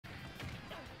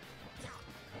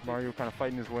Mario kind of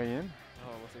fighting his way in.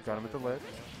 Oh, what's his Got him at the ledge.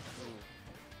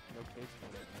 Ooh. No cage for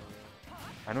that.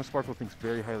 I know Sparkle thinks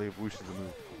very highly of Whoosh as a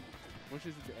move. Which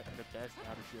is the best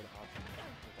outer shield option.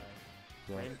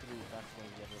 Yeah. Frame 3 fastest one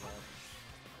you ever had.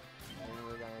 I didn't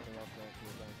really got anything else going through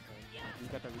his frame.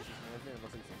 He's got that resource management. It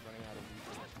looks like he's running out of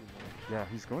resources. Yeah,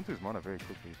 he's going through his mana very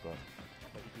quickly, but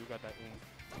you do got that oomph.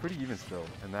 it's pretty even still.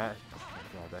 And that,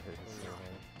 God, that hit is so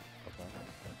hard. Okay.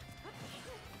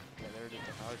 Yeah, there it is.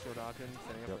 The outer shield option,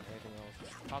 setting up for anything else.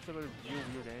 Pops up a real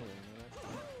weird angle, you know that?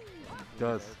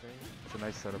 Does. It's a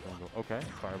nice setup angle. Okay,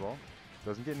 fireball.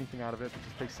 Doesn't get anything out of it, but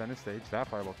just takes center stage. That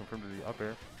fireball confirmed to the up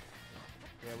air.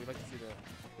 Yeah, we like to see the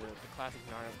classic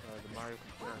Mario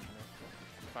confirmed, you know?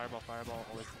 Fireball, fireball,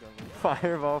 always together.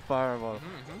 Fireball, fireball.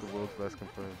 The world's best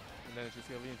confirmed. And then it's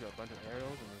just gonna lead into a bunch of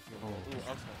aerials, and it's gonna go,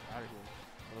 ooh, up smash out of here.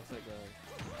 It looks like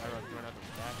Irod run out the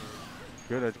back here.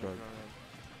 Good edge guard.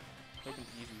 Taking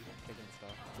it easy, taking the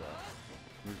stuff. Yeah.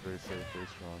 He was very safe, very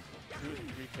strong. 2 to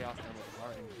 3 chaos emeralds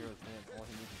are in Hero's hands. All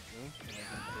he needs is zoom, and then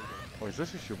he can take it. Oh, is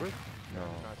this a shield break? No.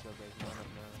 Not shield break, not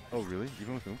enough mana. Oh, really?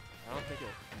 Even with Oom? I don't think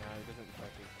it. Nah, it doesn't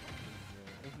affect it.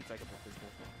 I think he's like a physical.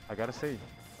 I gotta say,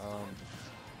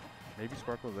 maybe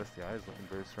Sparkle's SDI is looking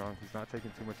very strong. He's not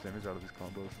taking too much damage out of his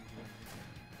combos.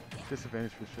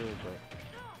 Disadvantage for sure, but...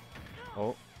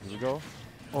 Oh, here we go.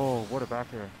 Oh, what a back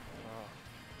air.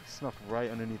 Snuck right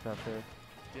underneath that fair.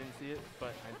 Didn't see it,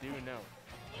 but I do know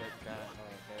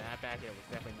that back air was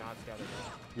definitely not scouted.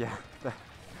 Yeah.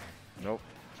 Nope.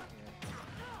 Yeah.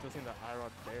 Still seeing the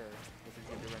Irod there. What's he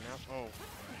gonna do right now? Oh,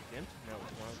 didn't? No.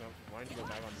 Wanted to go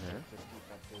back on the yeah. Just keep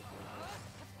that safe.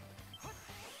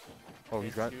 Oh,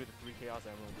 he's got 2 to 3 chaos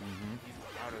emeralds. He's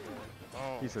out of there.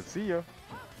 Oh. He said, "See ya."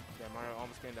 Yeah, Mario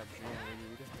almost getting that dream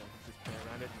read. Just playing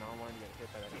around it, not wanting to get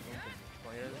hit by that zoom from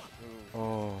players. Ooh.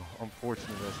 Oh,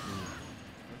 unfortunate SD.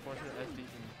 Unfortunate SD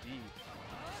indeed.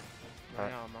 Right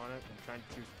now I'm on it and trying to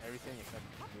choose everything except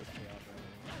this chaos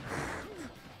emerald.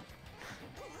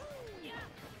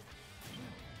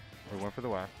 We went for the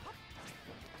whack.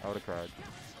 I would have cried.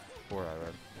 Poor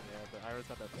Irod. Yeah, but Irod's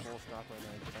got that full stock right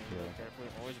now. He's playing really carefully,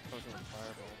 always approaching with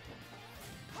fireball.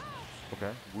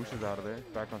 Okay, Whoosh is out of there.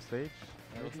 Back on stage.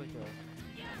 It looks like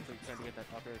he's trying to get that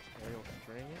up air aerial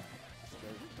string in.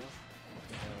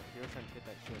 Hero's trying to hit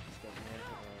that shit. Just get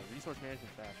resource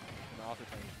management fast. And also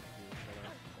trying to do it.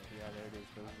 Yeah, there it is.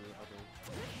 Those are the upper.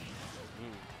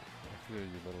 Ooh. I feel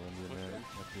you, little Indian man.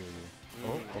 I feel you.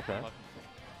 Oh, okay.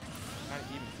 Kind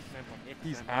of even. 69.8%.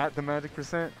 He's at the magic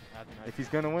percent. If he's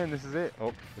gonna win, this is it.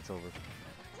 Oh, it's over.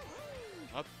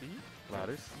 Up B?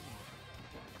 Ladders.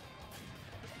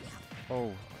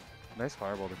 Oh, nice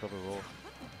fireball to cover the roll.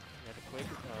 Yeah, the quick.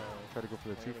 Try to go for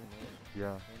the 2.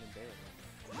 Yeah.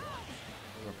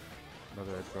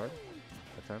 Another edge guard.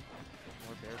 Attempt.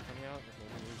 More bears coming out.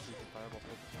 Fireball.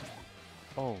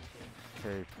 Oh,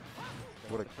 okay.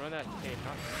 What a. Throw that cave,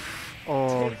 not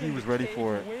Oh, he was ready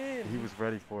for it. He was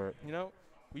ready for it. You know,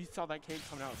 we saw that cave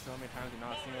coming out so many times and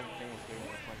not a single thing was getting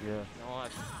it. Yeah. You know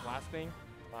what? Last thing,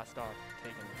 last star,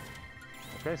 taking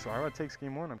it. Okay, so Irod takes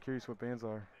game 1. I'm curious what bands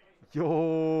are.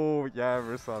 Yo, yeah, I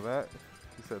ever saw that.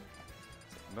 He said,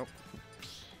 nope.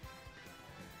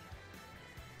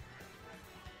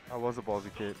 That was a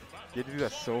ballsy kid. You had to do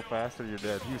that so fast or you're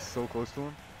dead. He was so close to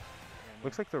him.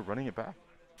 Looks like they're running it back.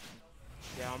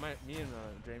 Yeah, on me and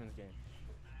Draymond's game.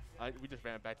 We just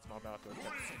ran it back to small battlefield.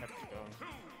 Kept it going.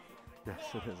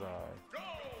 Yes, it is.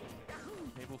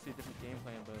 Maybe we'll see a different game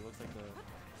plan, but it looks like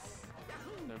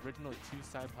the original 2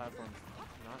 side platforms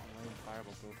not letting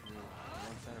fireball go through.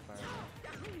 One center fireball.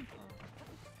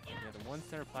 Yeah, the one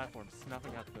center platform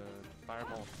snuffing out the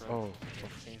fireball throw. Oh.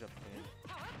 Change up the game.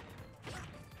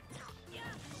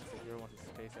 So Hero wants to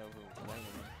space out over one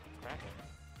and crackle.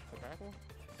 Is it crackle?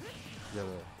 Yeah,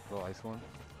 the ice one.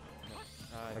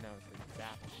 No, no, it's like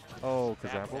zap. Oh,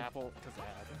 Kazapple?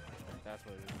 Kazap. That's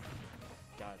what it is.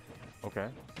 Got it. Okay.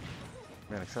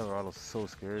 Man, Accelerado's so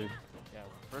scary. Yeah,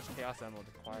 first Chaos Emerald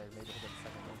acquired. Maybe he'll get the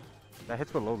second one. That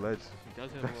hits with low ledge. He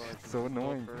does hit low ledge. So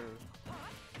annoying.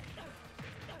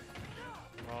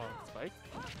 Oh, spike?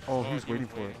 Oh, he was waiting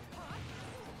for it.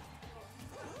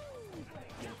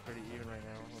 Getting pretty even right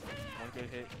now. One good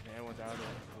hit, and everyone's out of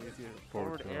there. We see a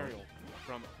forward aerial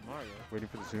from Mario. Waiting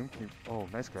for the zoom. Oh,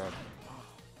 nice grab.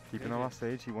 Keeping him off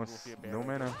stage. He wants no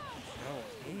mana. No,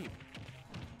 8.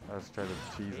 I was trying to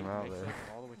cheese him out there.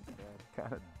 All the way to the bed.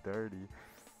 Kind of dirty.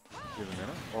 Give a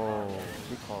mana? Oh,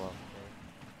 good call out.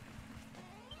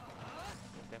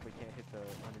 Definitely can't hit the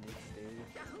underneath stage.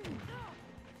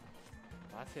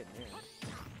 Last hit near.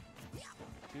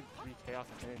 2, 3 chaos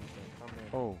infinity coming in.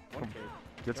 Oh,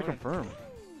 gets a confirm.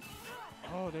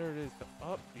 Oh, there it is. The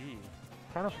up B.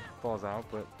 kind of falls out,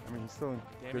 but I mean, he's still in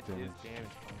good Damage damage. is damage.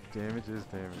 Damage is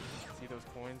damage. See those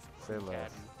coins? Say Some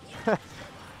less. cabbie.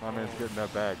 My man's Oh. getting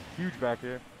that bag. Huge back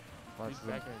here. He's Watches him.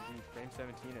 back in frame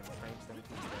 17 and frame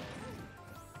 17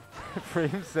 there.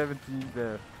 Frame 17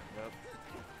 there. Yep.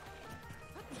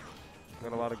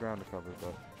 Got a lot of ground to cover,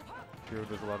 but Irod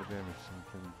does a lot of damage and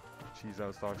can cheese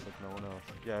out stocks like no one else.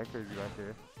 Yeah, crazy back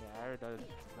here. Yeah, Irod does.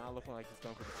 It's not looking like he's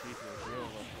going for the cheese here. It's real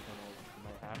looking like he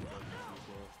might have to go for the cheese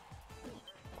here.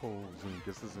 Oh, zoom.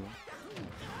 Gets the zoom.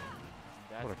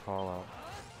 That's What a call out.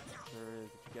 sure is.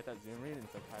 If you get that zoom read and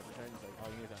it's like 5%, it's like, all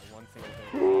you need is that one single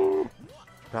thing.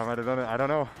 That might have done it. I don't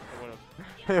know. It would have.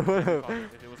 It would have.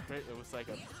 If it was great, it was like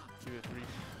a 2 or 3,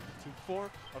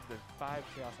 4 of the 5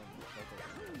 chaos on right there.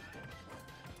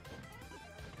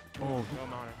 Oh, No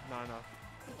mounter, not enough.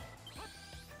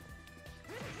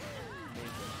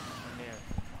 Amazing. And there,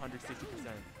 160% of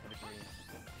the green.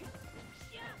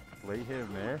 late hit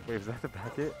him there. Wait, was that the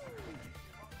back hit?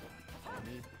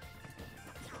 Maybe.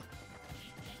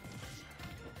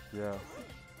 Yeah.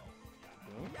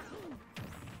 Boom.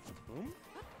 Boom.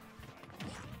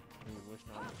 We wish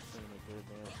not to send a good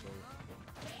there, so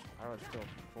Irod's still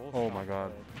full. Oh shot my god.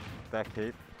 ahead. That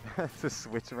cape. To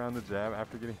switch around the jab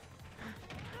after getting.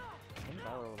 Some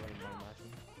dollar will let him money match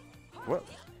him. What? I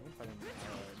think if I can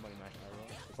money match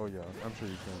Irod. Oh yeah, I'm sure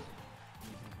you can.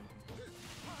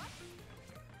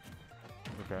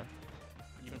 Okay.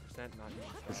 Even percent, not even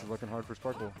percent. This is looking hard for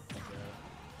Sparkle. Trying to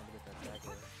get that back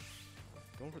there.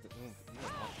 Going for the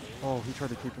Oh, he tried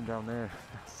to keep him down there.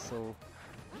 That's so.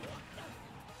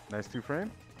 Nice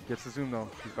 2-frame. Gets the zoom though.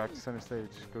 He's back to center stage.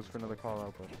 Goes for another call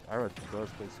out, but Irod does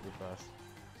play super fast.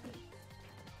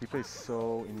 He plays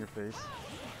so in your face.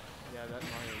 Yeah, that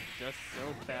Mario is just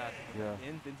so fast. Yeah.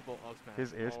 Invincible up smash.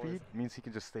 His airspeed means he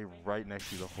can just stay right next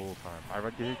to you the whole time.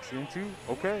 Irod gets into.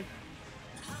 Okay.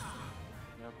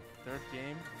 Yep. Third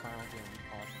game, final game,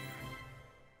 possibly.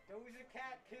 Doja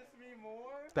Cat, kiss me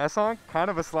more. That song, kind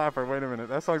of a slapper. Wait a minute.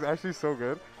 That song's actually so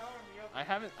good. I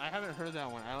haven't heard that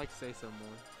one. I like Say So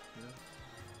more. Yeah.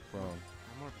 Bro.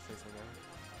 I'm more of a Say So guy.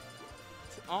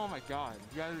 Oh my god.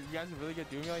 You guys are really good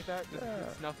doing me like that? Just Yeah.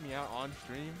 snuff me out on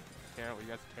stream? Terrible. You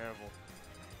guys are terrible.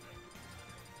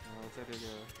 Let's either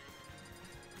go.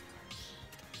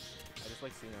 I just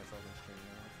like seeing myself on stream,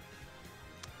 you know?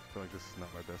 I feel like this is not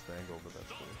my best angle, but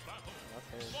that's cool. That's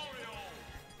fair.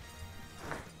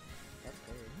 That's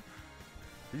fair.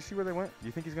 Do you see where they went? Do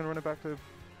you think he's gonna run it back to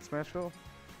Smashville?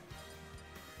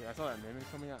 Yeah, I saw that mimic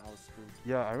coming out. I was spooked.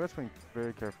 Yeah, Irod's playing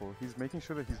very careful. He's making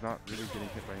sure that he's not really getting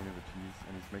hit by any of the cheese,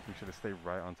 and he's making sure to stay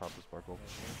right on top of Sparkle.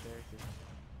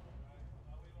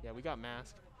 Yeah, we got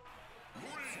mask.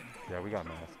 Yeah, we got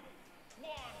mask.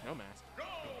 No mask.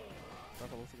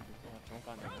 Sparkle looks like a don't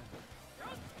got no mask.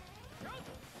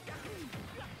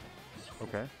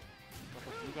 Okay.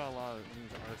 Sparkle, you got a lot of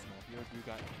moves in arsenal. You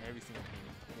got every single thing.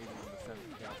 Maybe even the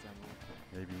 7th chaos emerald.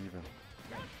 Maybe even.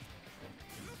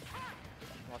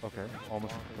 Watch Okay, the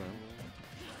almost Blanca confirmed. rule.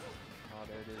 Oh,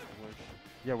 there it is, the wish.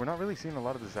 Yeah, we're not really seeing a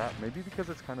lot of the zap. Maybe because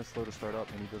it's kind of slow to start up,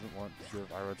 and he doesn't want to give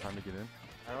Irod time to get in.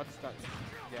 I don't start.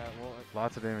 Yeah, well,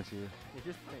 Lots of damage here.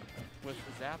 here's the thing. With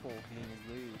Zapple being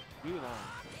really, really long,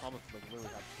 almost like literally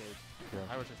half stage,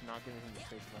 Yeah. I was just not giving him the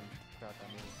space to run throughout that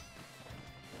move.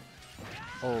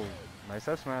 Oh, nice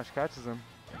F smash. Catches him.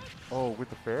 Oh, with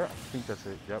the fair? I think that's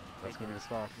it. Yep, that's going to be the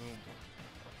stock. Boom.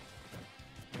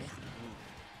 Boom.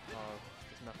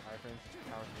 Just enough iframes to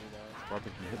power through that.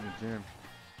 Sparkle can hit in the gym.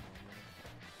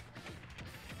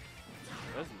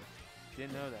 Does he?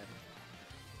 Didn't know that.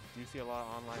 Do you see a lot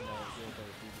of online that are doing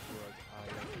that do before like,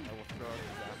 I will throw out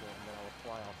the Zapple and then I will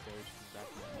fly off stage to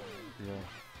Zapple. Yeah.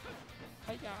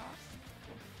 Hey guys!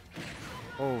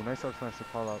 Oh, nice up smash to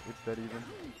call out. It's dead even.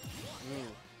 Ooh.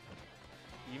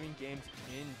 Even games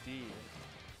indeed.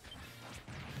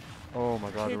 Oh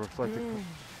my god, the Kick reflected. boom.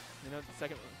 You know, the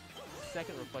second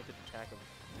reflected attack of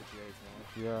the GA's now.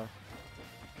 Yeah.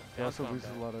 He Bounce also bomb loses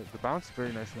back. a lot of. The bounce is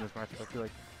very nice in this matchup. I feel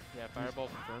like, Yeah, Fireball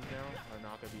confirmed now are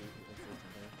not going to be instant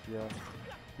here. yeah.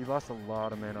 He lost a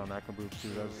lot of mana on that kaboom too.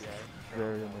 That was Ooh, yeah.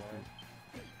 very Yeah. unlucky.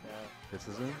 Yeah. It's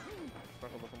a zoom.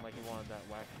 Sparkle looking like he wanted that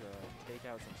whack to take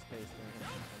out some space during him on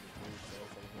the blue, so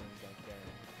it's like he's like there.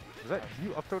 Is that you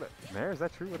up throw that Mare? Is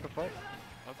that true? What the fuck?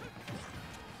 Okay.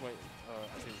 Wait, I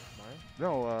see mine?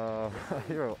 No,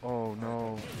 Hero. Oh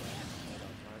no.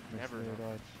 Never Missed know.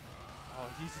 air dodge. Oh,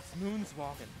 he's just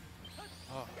moonswalking.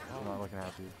 Oh, I'm not looking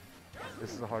happy.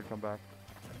 This is a hard comeback.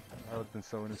 Irod's been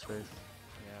so in his face.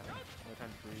 Yeah, no time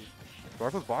to breathe.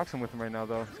 Sparkle's boxing with him right now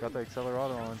though. He's got the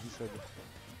Accelerado on. He said,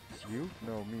 "You?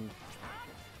 No, me."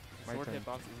 My Sword turn.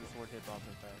 hitbox is a sword hitbox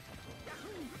in fact.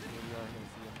 Here we are going to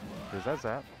see him. There's that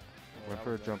zap. Yeah, Went that for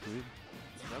a was jump lead.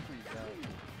 Jumper you got.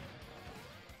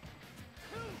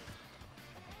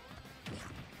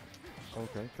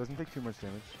 Okay, doesn't take too much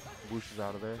damage. Whoosh is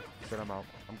out of there. Said I'm out.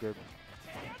 I'm good.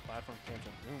 Platform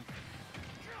cancel. Boom.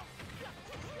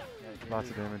 Yeah, Lots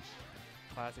of damage.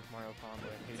 Classic Mario combo.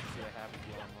 I hate to see it happen to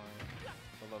you online.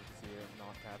 I love to see it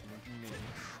not happen to me.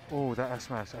 Oh, that F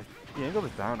smash. He angled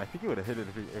it down. I think he would have hit it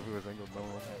if it was angled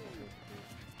lower.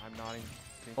 I'm nodding.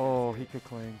 Oh, he could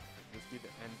cling. This would be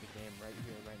the end of the game right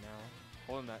here, right now.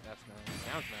 Holding that F smash.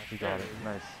 Down smash. He got it.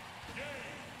 Nice.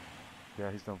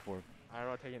 Yeah, he's done for it.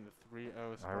 Irod taking the 3-0.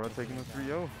 Irod taking the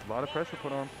 3-0. A lot of pressure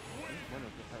put on.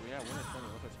 Winner's coming.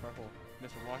 Look at Sparkle.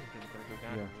 Mr. Washington's going to go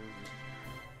down and lose.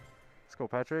 Let's go,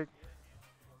 Patrick.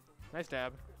 Nice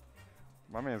dab.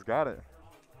 My man's got it.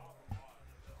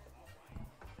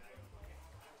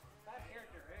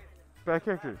 Bad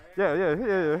character. Yeah.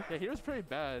 Yeah, he was pretty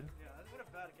bad. Yeah, that's what a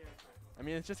bad character. I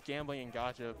mean, it's just gambling and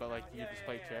gotcha, but like you just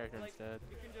play character instead.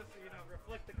 You can just,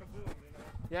 reflect the kaboom,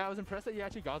 Yeah, I was impressed that you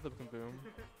actually got the kaboom.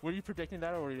 Were you predicting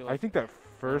that, or were you like? I think that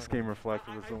first game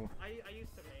reflected was the. I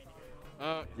used to main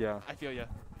hero. Yeah. I feel ya.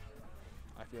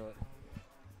 I feel it.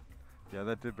 Yeah,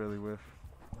 that did barely whiff.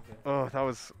 Okay. Oh, that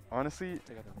was honestly.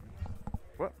 Take out the memes.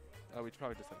 What? Oh, we should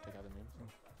probably just like take out the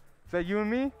memes. Is that you and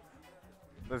me?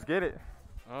 Let's get it.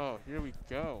 Oh, here we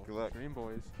go. Good luck. Dream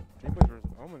Boys. Dream Boys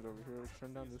versus Omens over here. Let's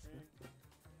turn down this.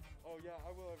 Oh yeah,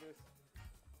 I will, Everest.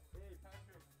 Hey,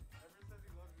 Patrick, Everett says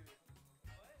he loves you.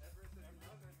 What? Everett says he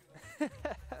loves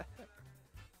you.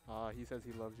 Ah, he says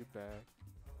he loves you back.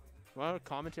 Want a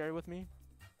commentary with me?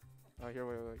 Oh, here,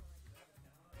 wait.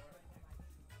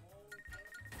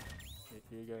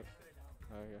 Here you go.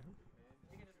 Oh, yeah.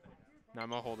 Now I'm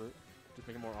gonna hold it. Just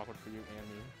make it more awkward for you and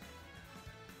me.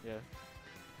 Yeah.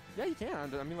 Yeah, you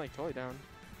can. I mean, like, totally down.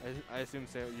 I assume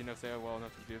Sayo well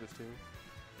enough to do this too.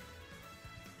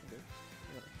 Okay.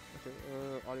 Yeah. Okay.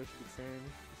 Audio should be the same.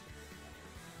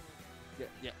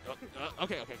 Yeah.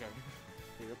 Okay. Here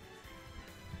you go.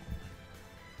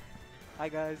 Hi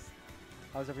guys,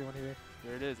 how's everyone here?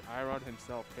 There it is. Irod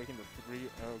himself taking the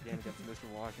 3-0 game against Mr.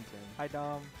 Washington. Hi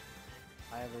Dom.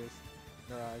 Hi Everest.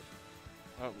 Mirage.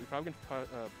 Oh, we probably can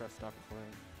press stop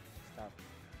recording. Stop.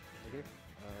 Right here?